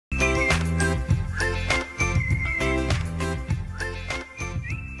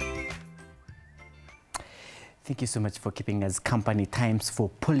Thank you so much for keeping us company. Times for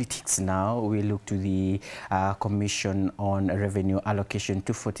politics now. We look to the Commission on Revenue Allocation,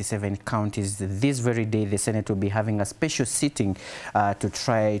 247 counties. This very day, the Senate will be having a special sitting to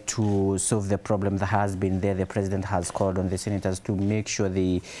try to solve the problem that has been there. The President has called on the senators to make sure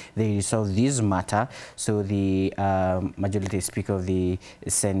they resolve this matter. So the Majority Speaker of the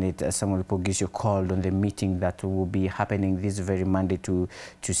Senate, Samuel Pogisho, called on the meeting that will be happening this very Monday to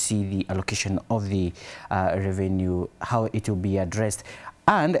see the allocation of the revenue, how it will be addressed.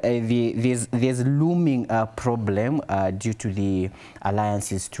 And there's looming problem due to the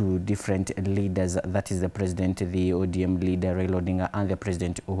alliances to different leaders. That is the President, the ODM leader, Raila Odinga, and the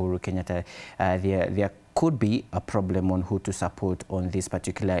President, Uhuru Kenyatta. There could be a problem on who to support on this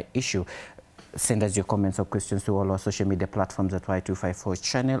particular issue. Send us your comments or questions to all our social media platforms at Y254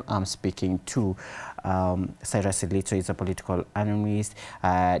 channel. I'm speaking to Cyrus Elito, he's a political analyst.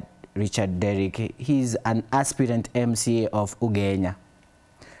 Richard Derrick, he's an aspirant MCA of Ugenya.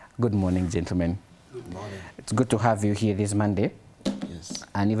 Good morning, gentlemen. Good morning. It's good to have you here this Monday. Yes.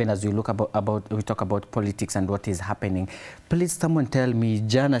 And even as we look we talk about politics and what is happening, please someone tell me,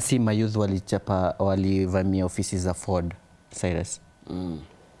 jana si mayouth walivamia ofisi za Ford, Cyrus?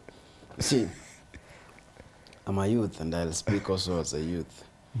 See, I'm a youth and I'll speak also as a youth.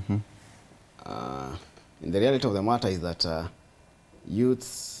 In the reality of the matter is that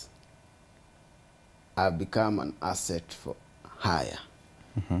youths have become an asset for hire.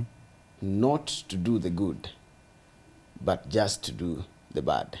 Not to do the good, but just to do the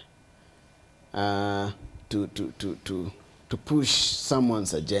bad. To push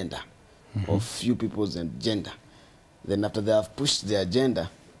someone's agenda or few people's agenda. Then after they have pushed their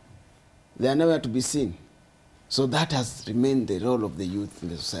agenda, they are nowhere to be seen. So that has remained the role of the youth in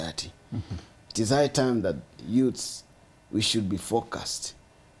the society. It is high time that youths, we should be focused.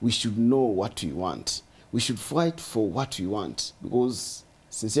 We should know what we want. We should fight for what we want. Because,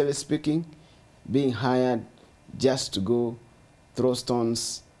 sincerely speaking, being hired just to go throw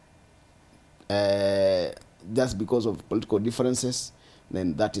stones just because of political differences,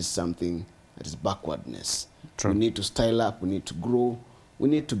 then that is something that is backwardness. True. We need to style up, we need to grow, we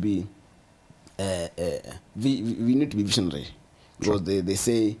need to be visionary. Because they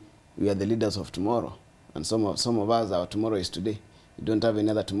say we are the leaders of tomorrow. And some of us, our tomorrow is today. We don't have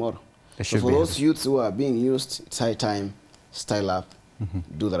another tomorrow. So for those youths who are being used, it's high time, style up,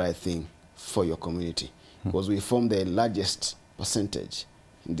 do the right thing for your community. Because we form the largest percentage.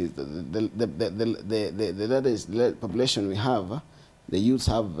 The largest population we have, the youths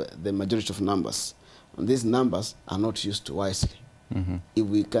have the majority of numbers. And these numbers are not used wisely. If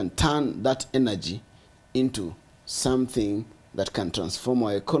we can turn that energy into something that can transform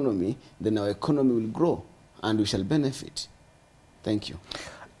our economy, then our economy will grow and we shall benefit. Thank you.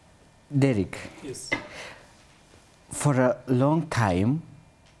 Derrick. Yes. For a long time,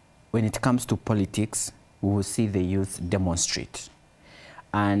 when it comes to politics, we will see the youth demonstrate.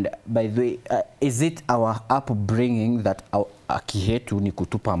 And by the way, is it our upbringing that haki yetu ni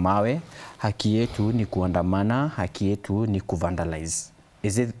kutupa mawe, haki yetu ni kuandamana, haki yetu ni kuvandalize?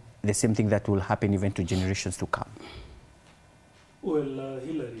 Is it the same thing that will happen even to generations to come? Well,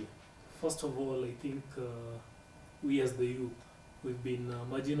 Hillary, first of all, I think we as the youth, we've been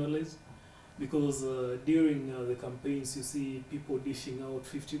marginalized because during the campaigns, you see people dishing out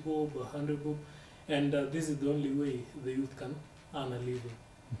 50 bob, 100 bob, and this is the only way the youth can earn a living.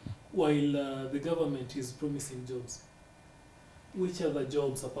 While the government is promising jobs, which other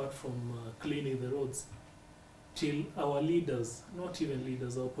jobs apart from cleaning the roads? Till our leaders, not even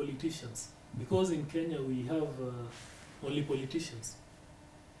leaders, our politicians, because in Kenya we have only politicians.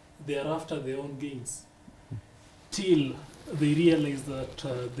 They are after their own gains. Till they realize that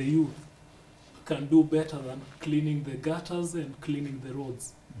the youth can do better than cleaning the gutters and cleaning the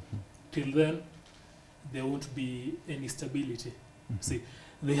roads. Till then, there won't be any stability. See,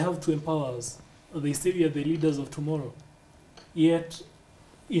 they have to empower us. They say we are the leaders of tomorrow. Yet,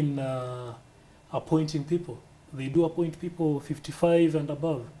 in appointing people, they do appoint people 55 and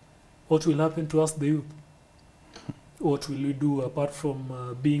above. What will happen to us, the youth? What will we do apart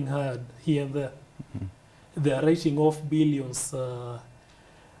from being hired here and there? They are writing off billions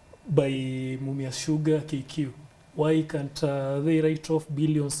by Mumia Sugar, KQ. Why can't they write off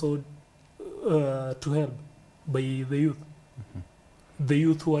billions so, to help by the youth? The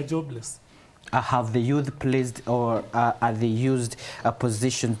youth who are jobless. Have the youth placed or are they used a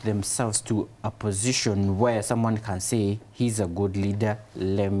position themselves to a position where someone can say, he's a good leader,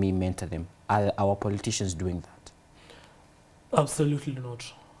 let me mentor them? Are our politicians doing that? Absolutely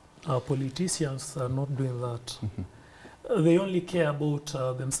not. Our politicians are not doing that. They only care about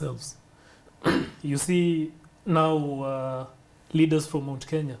themselves. You see, now leaders from Mount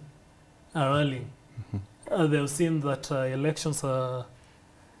Kenya are rallying. They've seen that elections are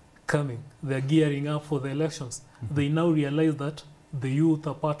coming. They're gearing up for the elections. They now realize that the youth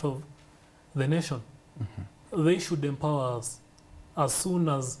are part of the nation. They should empower us as soon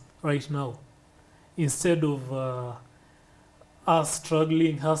as right now, instead of us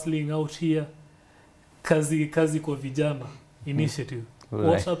struggling, hustling out here. Kazi kwa vijana initiative. Right.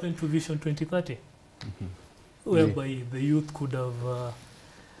 What happened to Vision 2030? Whereby the youth could have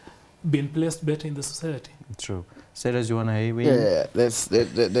been placed better in the society. True. Sarah, you want to hear? Yeah,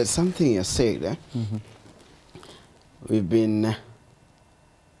 there's something you said. Eh? We've been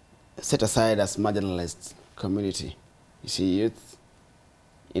set aside as marginalized community. You see, youth,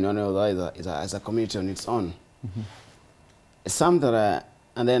 in one or the other, is a community on its own. Some that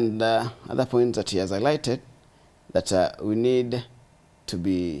and then the other points that he has highlighted, that we need to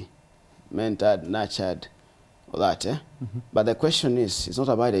be mentored, nurtured, all that. Eh? But the question is, it's not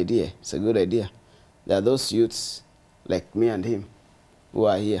a bad idea. It's a good idea. There are those youths like me and him who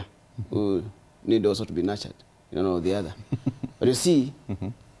are here, who need also to be nurtured, you know, the other. But you see,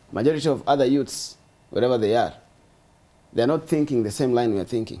 majority of other youths, wherever they are not thinking the same line we are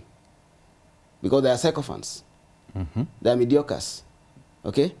thinking. Because they are sycophants. They are mediocres.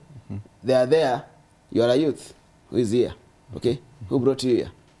 Okay? They are there. You are a youth who is here. Okay? Who brought you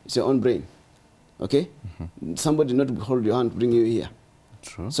here? It's your own brain. Okay? Somebody did not hold your hand to bring you here.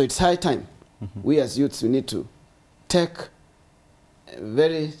 True. So it's high time. We as youths, we need to take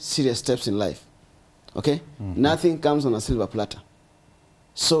very serious steps in life. Okay? Nothing comes on a silver platter.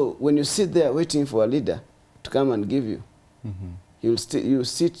 So when you sit there waiting for a leader to come and give you, you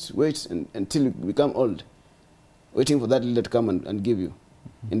wait until you become old, waiting for that leader to come and give you.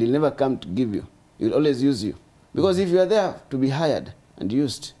 And he'll never come to give you. He'll always use you. Because if you are there to be hired and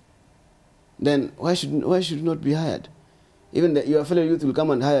used, then why should you not be hired? Even your fellow youth will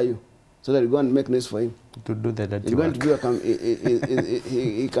come and hire you so that you go and make noise for him. To do the dirty He's going work. to do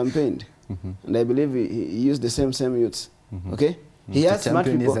he campaigned. And I believe he used the same youths. Okay? He has smart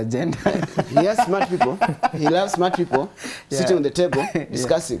people. His agenda. He has smart people. He loves smart people sitting on the table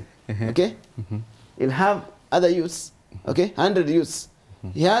discussing. Okay? He'll have other youths, okay, 100 youths.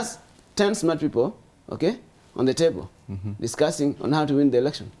 He has 10 smart people, okay, on the table discussing on how to win the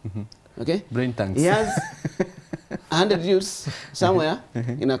election. Okay? Brain tanks. He has 100 youths somewhere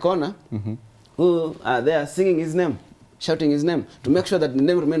in a corner who are there singing his name, shouting his name to make sure that the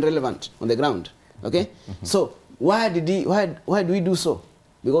name remains relevant on the ground. Okay? So why do we do so?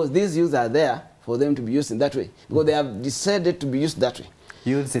 Because these youths are there for them to be used in that way. Because they have decided to be used that way.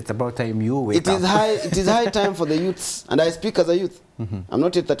 Youths, it's about time you wake up. It is high time for the youths, and I speak as a youth. I'm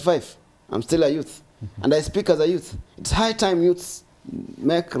not yet 35. I'm still a youth. And I speak as a youth. It's high time youths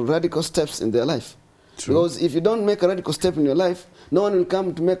make radical steps in their life. True. Because if you don't make a radical step in your life, no one will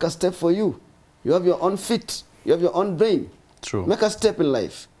come to make a step for you. You have your own feet. You have your own brain. True. Make a step in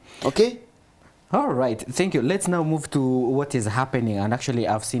life. Okay? All right, thank you. Let's now move to what is happening. And actually,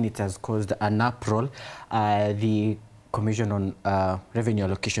 I've seen it has caused an uproar. The Commission on Revenue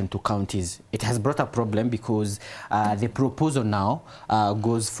Allocation to counties. It has brought a problem because the proposal now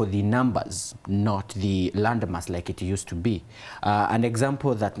goes for the numbers, not the landmass like it used to be. An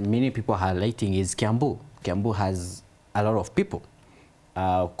example that many people are highlighting is Kiambu. Kiambu has a lot of people.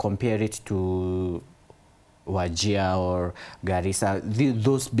 Compare it to Wajir or Garissa,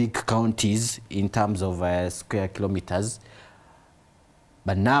 those big counties in terms of square kilometers.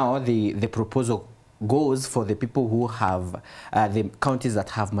 But now the proposal goes for the people who have, the counties that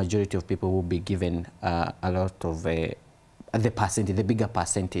have majority of people will be given a lot of the percentage, the bigger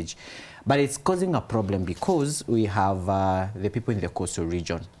percentage. But it's causing a problem because we have the people in the coastal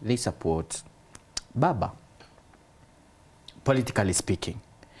region. They support Baba, politically speaking.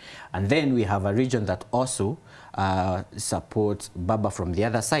 And then we have a region that also supports Baba from the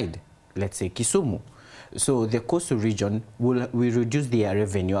other side, let's say Kisumu. So the coastal region will reduce their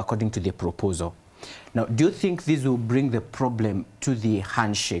revenue according to the proposal. Now, do you think this will bring the problem to the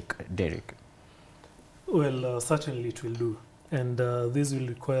handshake, Derek? Well, certainly it will do. And this will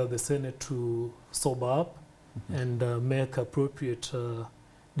require the Senate to sober up and make appropriate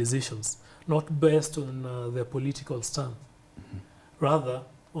decisions, not based on their political stand, rather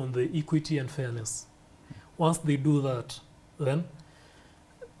on the equity and fairness. Once they do that, then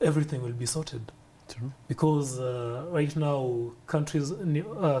everything will be sorted. True. Because right now, counties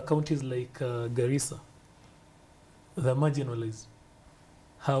like Garissa, they're marginalized.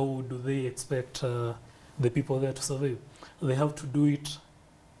 How do they expect the people there to survive? They have to do it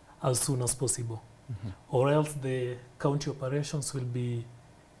as soon as possible, or else the county operations will be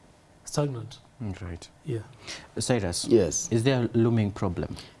stagnant. Right. Yeah. Cyrus, Yes. is there a looming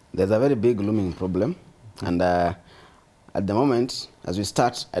problem? There's a very big looming problem. And at the moment, as we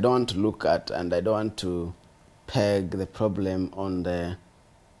start, I don't want to look at and I don't want to peg the problem on the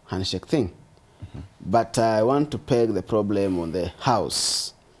handshake thing. But I want to peg the problem on the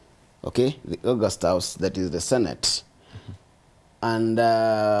House, okay? The August House, that is the Senate. And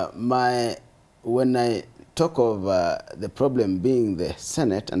when I talk of the problem being the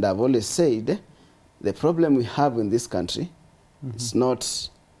Senate, and I've always said, the problem we have in this country, it's not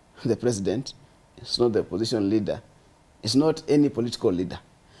the president, it's not the opposition leader, it's not any political leader.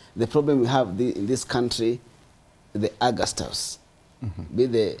 The problem we have in this country, the August House, be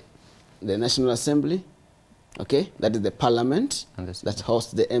the National Assembly, okay, that is the parliament that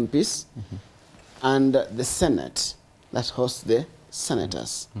hosts the MPs, and the Senate that hosts the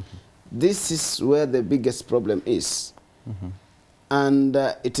senators. This is where the biggest problem is. And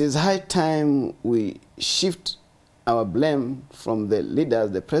it is high time we shift our blame from the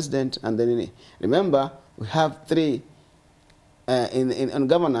leaders, the president, and then remember, we have three, in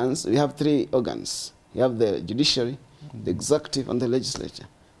governance, we have three organs. You have the judiciary, the executive, and the legislature.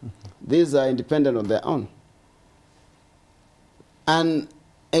 These are independent on their own. An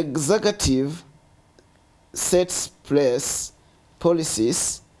executive sets place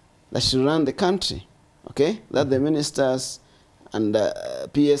policies that should run the country, okay? That the ministers and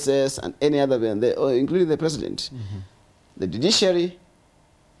PSS and any other, including the president. The judiciary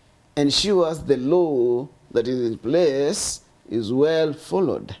ensures the law that is in place is well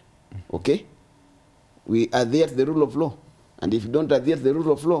followed, okay? We adhere to the rule of law. And if you don't adhere to the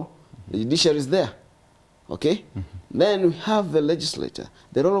rule of law, the judiciary is there, okay? Then we have the legislature.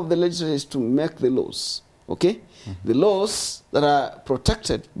 The role of the legislature is to make the laws, okay? The laws that are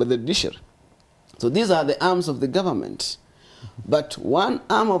protected by the judiciary. So these are the arms of the government. But one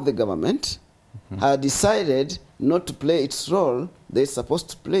arm of the government has decided not to play its role. They're supposed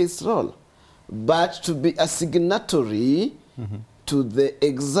to play its role, but to be a signatory to the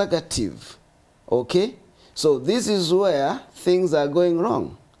executive, okay? So this is where things are going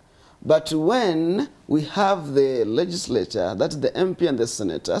wrong. But when we have the legislature, that's the MP and the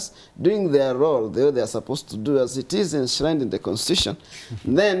senators, doing their role the way they are supposed to do as it is enshrined in the Constitution,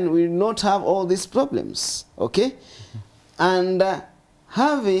 then we will not have all these problems, okay? And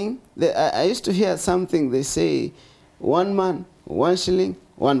having, I used to hear something, they say, 1 man, 1 shilling,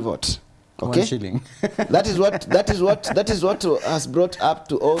 1 vote. Okay? 1 shilling. that is what has brought up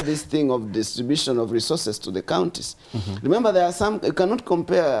to all this thing of distribution of resources to the counties. Remember, there are some, you cannot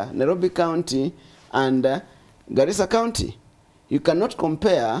compare Nairobi County and Garissa County. You cannot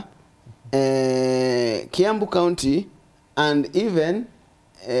compare Kiambu County and even,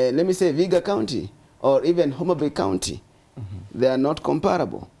 let me say, Viga County or even Homa Bay County. They are not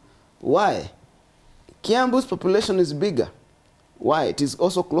comparable. Why? Kiambu's population is bigger. Why? It is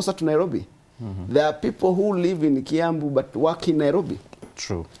also closer to Nairobi. There are people who live in Kiambu but work in Nairobi.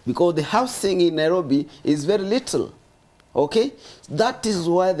 True. Because the housing in Nairobi is very little. Okay? That is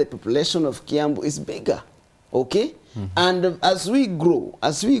why the population of Kiambu is bigger. Okay? And as we grow,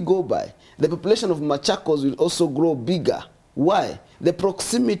 as we go by, the population of Machakos will also grow bigger. Why? The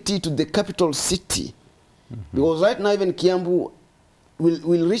proximity to the capital city. Because right now even Kiambu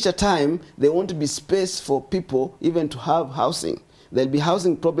will reach a time there won't be space for people even to have housing. There'll be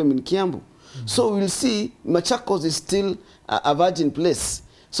housing problem in Kiambu. So we'll see Machakos is still a virgin place.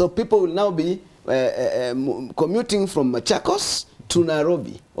 So people will now be commuting from Machakos to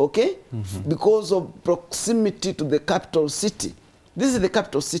Nairobi, okay? Because of proximity to the capital city. This is the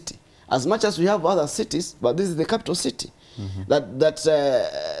capital city. As much as we have other cities, but this is the capital city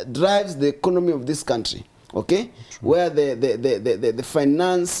that drives the economy of this country, okay? Where the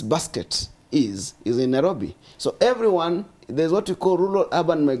finance basket is in Nairobi. So everyone, there's what we call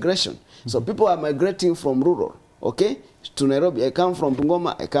rural-urban migration. So people are migrating from rural, okay, to Nairobi. I come from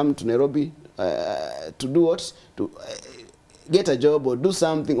Bungoma, I come to Nairobi to do what? To get a job or do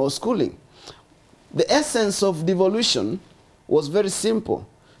something or schooling. The essence of devolution was very simple.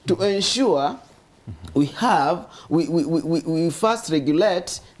 To ensure we first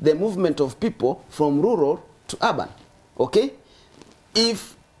regulate the movement of people from rural to urban, okay?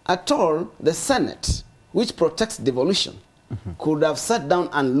 If at all the Senate, which protects devolution, could have sat down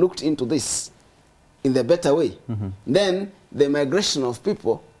and looked into this in the better way, then the migration of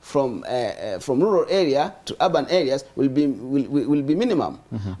people from rural area to urban areas will be minimum.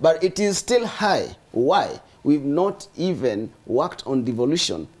 But it is still high. Why? We've not even worked on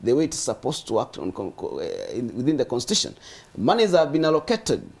devolution the way it's supposed to work on within the Constitution. Monies have been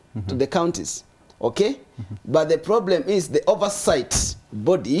allocated to the counties, okay? But the problem is the oversight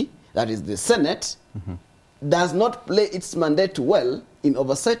body that is the Senate, does not play its mandate well in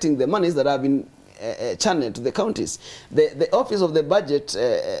oversighting the monies that have been channeled to the counties. The Office of the Budget,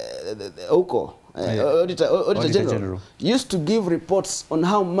 the OCO, Auditor General, used to give reports on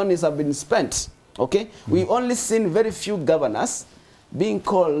how monies have been spent. Okay, we've only seen very few governors being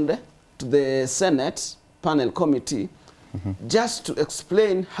called to the Senate panel committee just to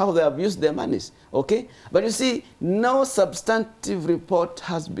explain how they have used their monies. Okay, but you see, no substantive report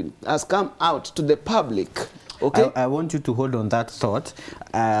has come out to the public. Okay, I want you to hold on that thought.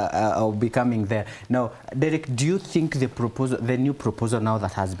 I'll be coming there. Now, Derek, do you think the new proposal now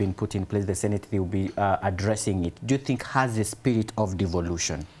that has been put in place, the Senate, they will be addressing it, do you think has a spirit of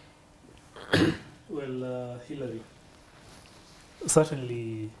devolution? Well, Hillary,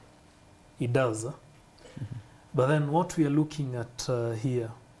 certainly it does. But then what we are looking at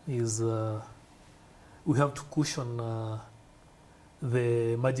here is we have to cushion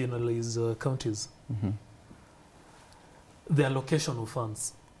the marginalized counties. The allocation of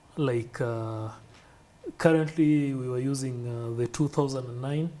funds. Like currently we were using the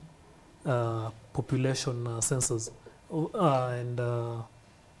 2009 population census and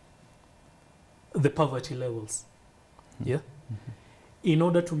the poverty levels. Yeah. In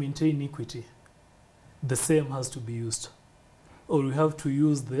order to maintain equity, the same has to be used, or we have to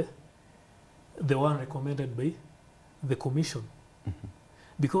use the one recommended by the commission,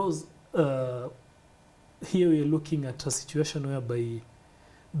 because here we are looking at a situation whereby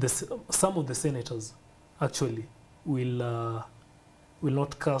some of the senators actually will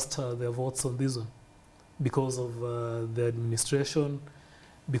not cast their votes on this one because of the administration,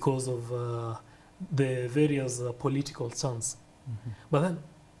 because of the various political stance. But then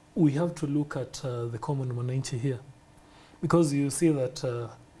we have to look at the common mwananchi here, because you see that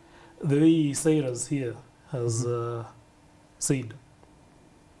the way Cyrus here has said,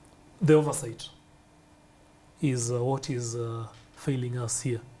 the oversight is what is failing us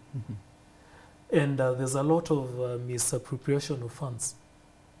here. And there's a lot of misappropriation of funds.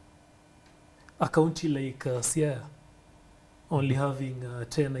 A county like Siaya only having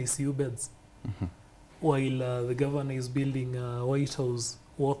 10 ICU beds, while the governor is building a White House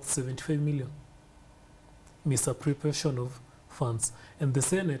worth 75 million. Misappropriation of funds. And the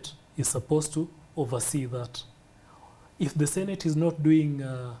Senate is supposed to oversee that. If the Senate is not doing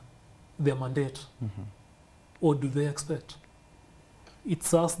their mandate, what do they expect?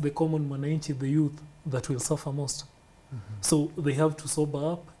 It's us, the common mwananchi, the youth, that will suffer most. So they have to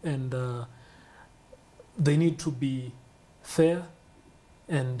sober up, and they need to be fair,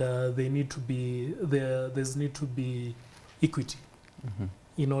 and they need to be there's need to be equity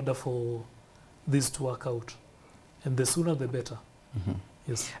in order for this to work out, and the sooner the better.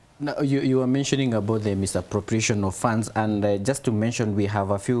 Yes. Now, you were mentioning about the misappropriation of funds, and just to mention, we have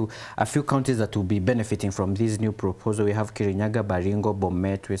a few counties that will be benefiting from this new proposal. We have Kirinyaga, Baringo,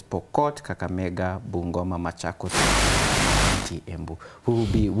 Bomet, West Pokot, Kakamega, Bungoma, Machakos, Embu, who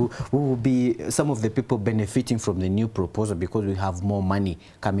will be some of the people benefiting from the new proposal, because we have more money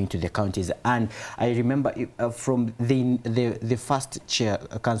coming to the counties. And I remember from the first chair,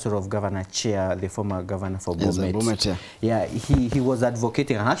 Council of Governor chair, the former governor for Bomet, yeah, he was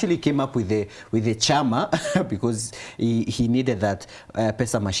advocating and actually came up with a chama because he needed that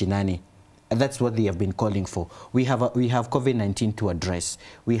pesa mashinani. That's what they have been calling for. We have COVID-19 to address.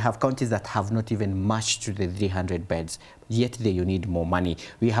 We have counties that have not even matched to the 300 beds, yet they need more money.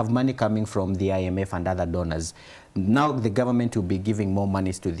 We have money coming from the IMF and other donors. Now the government will be giving more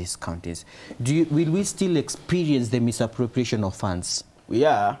monies to these counties. Will we still experience the misappropriation of funds? We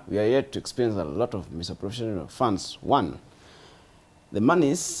are yet to experience a lot of misappropriation of funds. One, the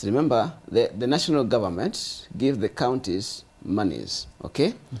monies, remember, the national government gives the counties monies,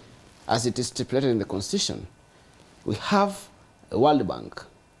 okay? As it is stipulated in the Constitution. We have a World Bank.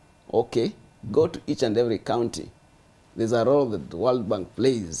 Okay, go to each and every county. There's a role that the World Bank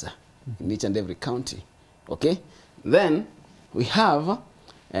plays in each and every county. Okay, then we have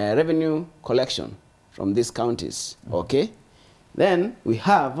revenue collection from these counties. Okay, then we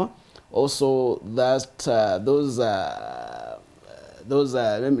have also that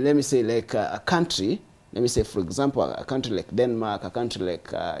let me say, like a country. Let me say, for example, a country like Denmark, a country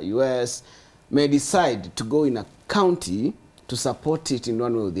like US, may decide to go in a county to support it in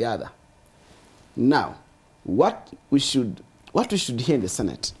one way or the other. Now, what we should hear in the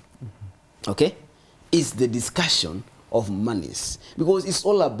Senate, okay, is the discussion of monies, because it's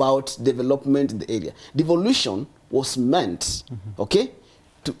all about development in the area. Devolution was meant, okay,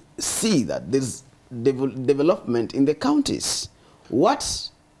 to see that there's development in the counties. What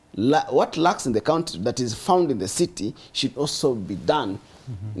what lacks in the county that is found in the city should also be done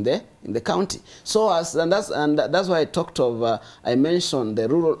in the county. So that's why I talked of, I mentioned the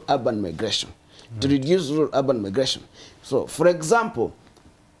rural-urban migration, to reduce rural-urban migration. So, for example,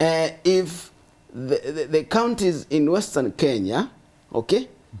 if the counties in Western Kenya, okay,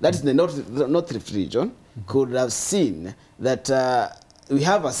 that is the North Rift region, could have seen that we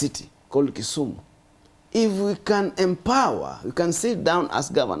have a city called Kisumu. If we can empower, we can sit down as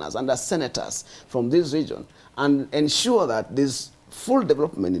governors and as senators from this region and ensure that there's full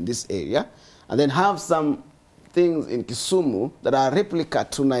development in this area, and then have some things in Kisumu that are replica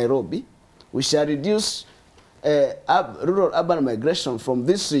to Nairobi, we shall reduce rural-urban migration from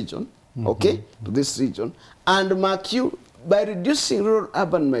this region, okay, to this region, and mark you, by reducing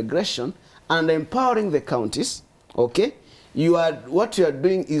rural-urban migration and empowering the counties, okay, what you are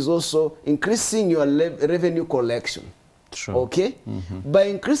doing is also increasing your revenue collection. True. Okay? By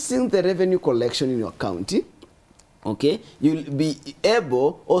increasing the revenue collection in your county, okay, you'll be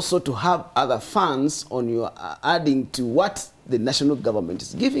able also to have other funds on your adding to what the national government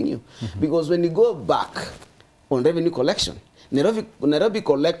is giving you. Because when you go back on revenue collection, Nairobi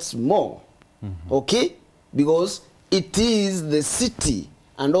collects more, okay, because it is the city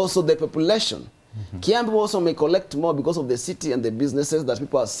and also the population. Kiambu also may collect more because of the city and the businesses that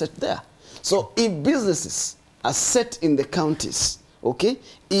people are set there. So if businesses are set in the counties, okay,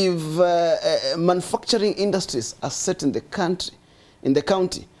 if manufacturing industries are set in the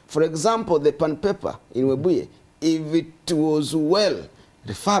county, for example, the pan paper in Webuye, if it was well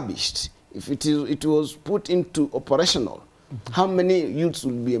refurbished, if it was put into operational, how many youths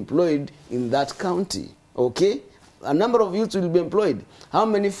will be employed in that county? Okay, a number of youths will be employed. How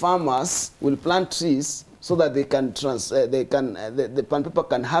many farmers will plant trees so that they can the pan paper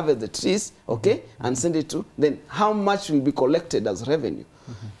can harvest the trees, okay, and send it to? Then how much will be collected as revenue?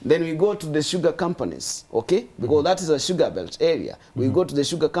 Then we go to the sugar companies, okay, because that is a sugar belt area. We go to the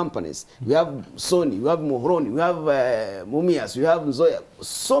sugar companies. We have Sony, we have Muhoroni, we have Mumias, we have Nzoia.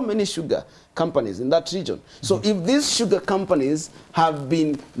 So many sugar companies in that region. So if these sugar companies have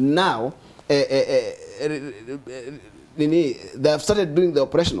been now they have started doing the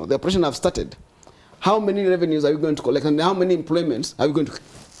operation have started, how many revenues are we going to collect, and how many employments are we going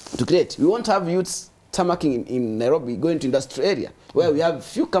to create? We won't have youths tamarking in Nairobi going to industrial area where we have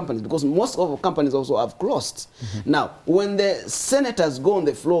few companies, because most of our companies also have closed. Now, when the senators go on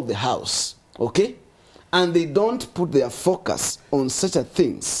the floor of the House, okay, and they don't put their focus on such a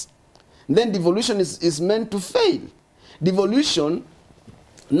things, then devolution is meant to fail. Devolution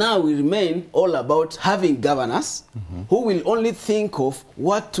now will remain all about having governors who will only think of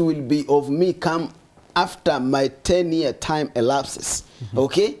what will be of me come after my 10-year time elapses.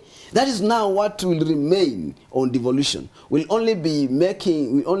 Okay? That is now what will remain on devolution. We'll only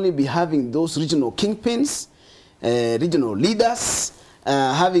be having those regional kingpins, regional leaders,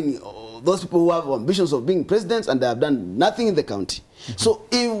 having those people who have ambitions of being presidents, and they have done nothing in the county. So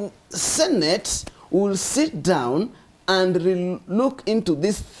if Senate will sit down and look into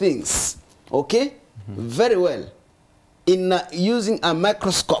these things, okay, very well, in using a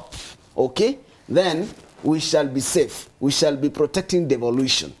microscope, okay, then we shall be safe. We shall be protecting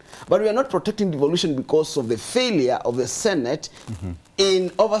devolution. But we are not protecting devolution because of the failure of the Senate in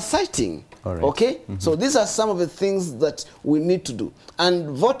oversighting. Right. Okay? So these are some of the things that we need to do. And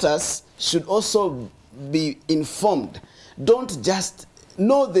voters should also be informed. Don't just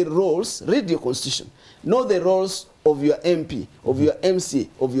know the roles, read your constitution. Know the roles of your MP, of your MC,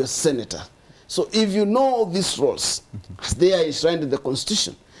 of your senator. So if you know these roles, as they are enshrined in the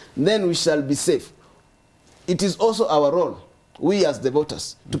constitution, then we shall be safe. It is also our role, we as the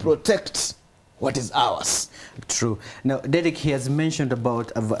voters, to protect what is ours. True. Now, Derek, he has mentioned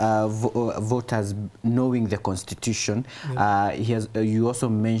about voters knowing the constitution. You also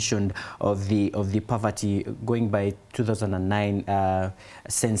mentioned of the poverty going by 2009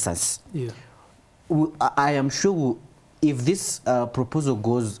 census. Yeah. I am sure if this proposal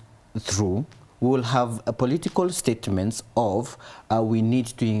goes through, we will have political statements of we need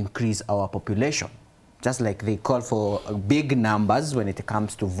to increase our population. Just like they call for big numbers when it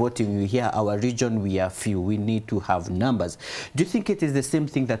comes to voting. You hear our region, we are few. We need to have numbers. Do you think it is the same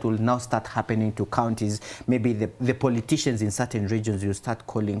thing that will now start happening to counties? Maybe the politicians in certain regions will start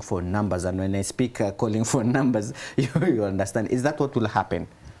calling for numbers. And when I speak calling for numbers, you understand. Is that what will happen?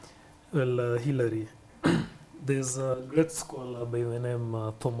 Well, Hillary, there's a great scholar by the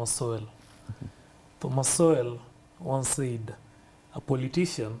name Thomas Sowell. Thomas Sowell once said, a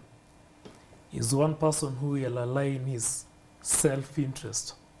politician is one person who will align his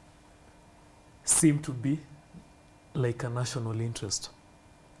self-interest seem to be like a national interest.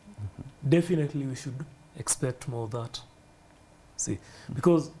 definitely we should expect more of that. See,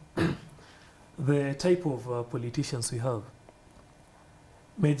 because the type of politicians we have,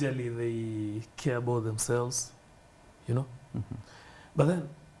 majorly they care about themselves, you know. But then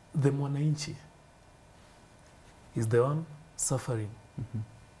the mwananchi is the one suffering.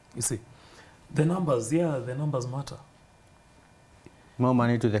 You see, the numbers, yeah, the numbers matter. More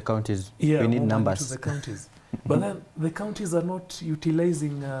money to the counties. Yeah, we need more numbers. money to the counties. But then the counties are not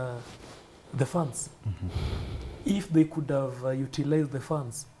utilizing the funds. If they could have utilized the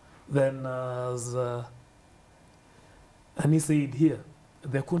funds, then as Annie said here,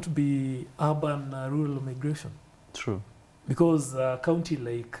 there couldn't be urban rural migration. True. Because a county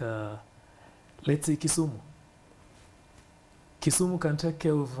like, let's say Kisumu can take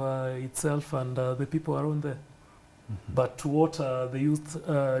care of itself and the people around there. But what are the youth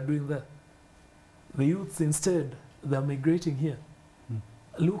doing there? The youths instead, they're migrating here.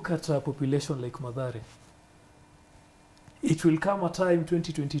 Look at a population like Mathare. It will come a time,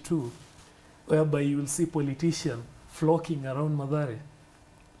 2022, whereby you will see politicians flocking around Mathare.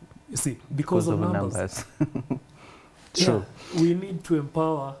 You see, because of numbers. True. Yeah, we need to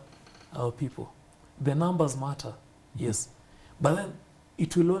empower our people. The numbers matter, yes. But then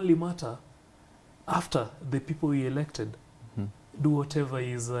it will only matter after the people we elected do whatever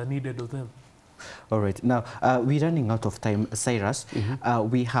is needed of them. All right. Now we're running out of time, Cyrus.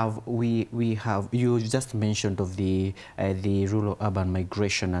 We have you just mentioned of the rural urban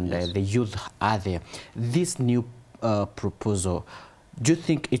migration and yes. The youth are there. This new proposal, do you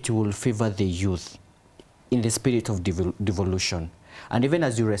think it will favor the youth in the spirit of devolution? And even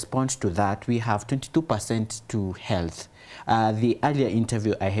as you respond to that, we have 22% to health. The earlier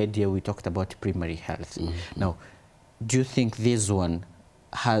interview I had here, we talked about primary health. Now, do you think this one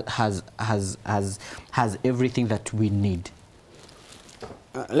has everything that we need?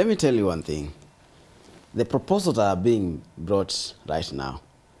 Let me tell you one thing. The proposals that are being brought right now,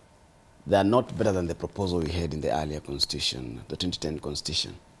 they are not better than the proposal we had in the earlier constitution, the 2010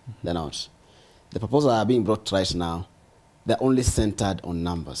 constitution. They're not. The proposals that are being brought right now, they're only centered on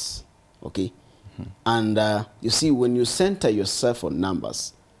numbers, okay? And you see, when you center yourself on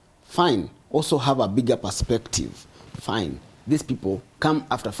numbers, fine, also have a bigger perspective, fine. These people come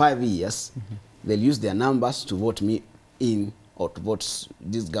after 5 years, they'll use their numbers to vote me in or to vote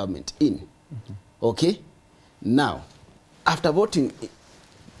this government in, okay? Now, after voting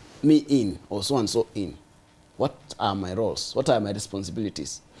me in or so and so in, what are my roles? What are my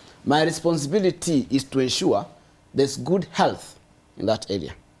responsibilities? My responsibility is to ensure there's good health in that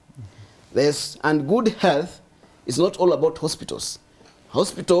area. And good health is not all about hospitals.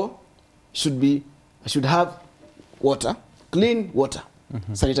 Hospital should have water, clean water,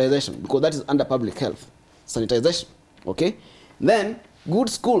 sanitization, because that is under public health, sanitization, okay? Then good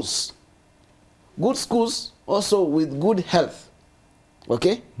schools also with good health,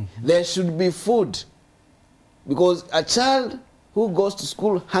 okay? There should be food, because a child who goes to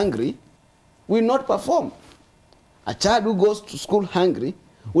school hungry will not perform. A child who goes to school hungry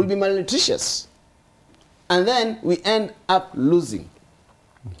will be malnutritious. And then we end up losing.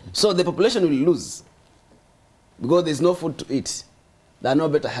 So the population will lose because there's no food to eat. There's no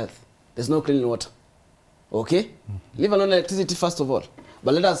better health. There's no clean water. Okay? Leave alone electricity first of all.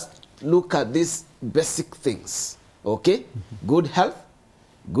 But let us look at these basic things. Okay? Good health,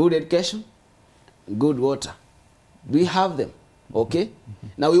 good education, good water. We have them. Okay?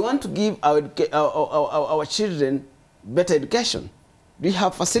 Now we want to give our children better education. Do we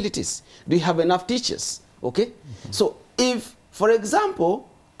have facilities? Do we have enough teachers? Okay? So if, for example,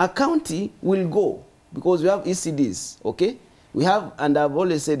 a county will go, because we have ECDs, okay? We have, and I've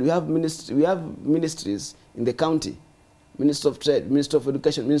always said, we have ministries in the county. Minister of Trade, Minister of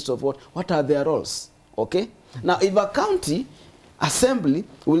Education, Minister of what are their roles? Okay? Now if a county assembly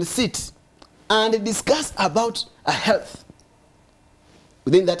will sit and discuss about a health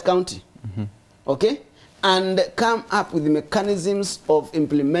within that county, okay? And come up with the mechanisms of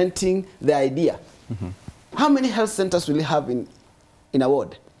implementing the idea. How many health centers will we have in a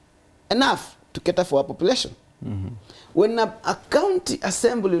ward? Enough to cater for our population. When a county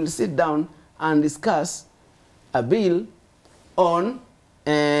assembly will sit down and discuss a bill on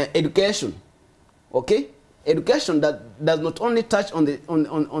education, okay? Education that does not only touch on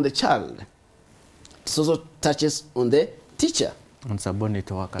the child, it also touches on the teacher. On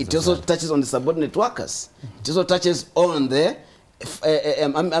subordinate workers. It also touches on the subordinate workers. It also touches on the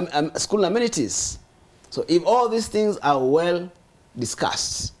school amenities. So if all these things are well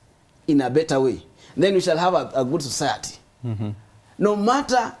discussed in a better way, then we shall have a good society. No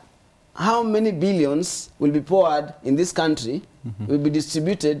matter how many billions will be poured in this country will be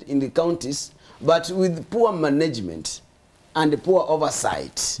distributed in the counties, but with poor management and poor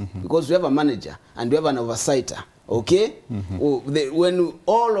oversight, because we have a manager and we have an oversighter, okay? When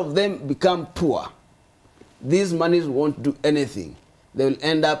all of them become poor, these monies won't do anything. They will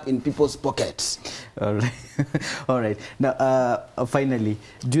end up in people's pockets. All right. All right. Now, finally,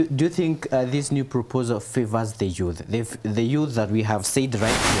 do you think this new proposal favors the youth? The youth that we have said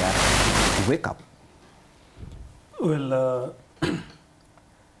right here to wake up? Well,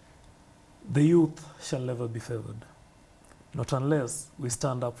 the youth shall never be favored, not unless we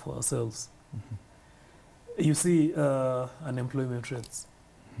stand up for ourselves. You see, unemployment rates.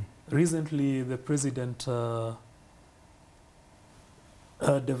 Recently, the president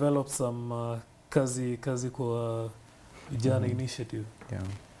developed some kazi kwa vijana initiative. Yeah.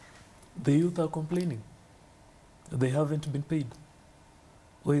 The youth are complaining. They haven't been paid.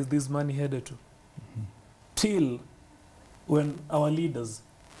 Where is this money headed to? Till when our leaders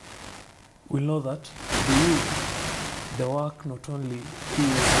will know that the youth, the work not only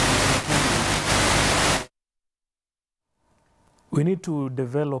is, we need to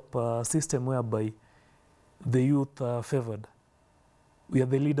develop a system whereby the youth are favored. We are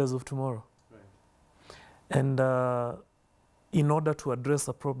the leaders of tomorrow. Right. And in order to address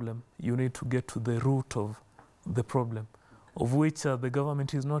a problem, you need to get to the root of the problem, of which the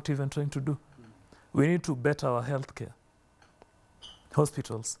government is not even trying to do. We need to better our healthcare,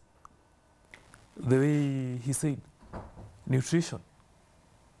 hospitals, the way he said, nutrition,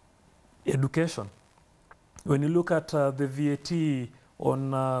 education. When you look at the VAT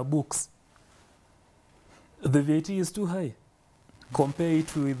on books, the VAT is too high. Compare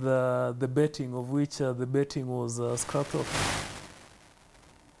it with the betting, of which the betting was scrapped off.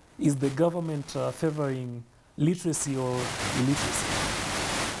 Is the government favoring literacy or illiteracy?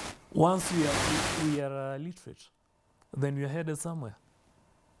 Once we are literate, then we are headed somewhere.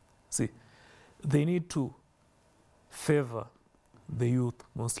 See, they need to favor the youth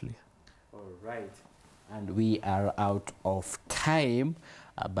mostly. All right. And we are out of time,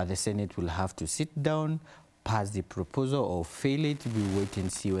 but the Senate will have to sit down, pass the proposal or fail it. We wait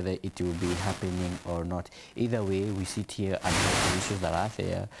and see whether it will be happening or not. Either way, we sit here and the issues that are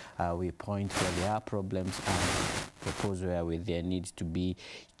there. We point where there are problems and propose where there needs to be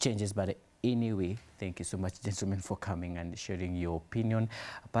changes. But anyway, thank you so much, gentlemen, for coming and sharing your opinion.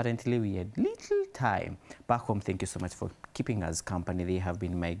 Apparently, we had little time. Back home, thank you so much for keeping us company. They have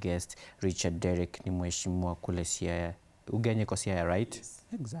been my guest, Richard Derek Nimweshimwa Kulesia. Uganye Kosia, right? Yes.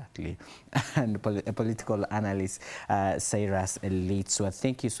 Exactly. And a political analyst, Cyrus Elitswa.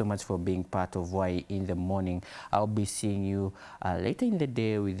 Thank you so much for being part of Why in the Morning. I'll be seeing you later in the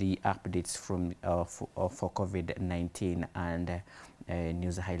day with the updates from for COVID-19 and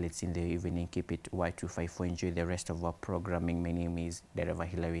news highlights in the evening. Keep it Y254. Enjoy the rest of our programming. My name is Dereva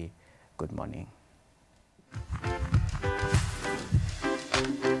Hilary. Good morning.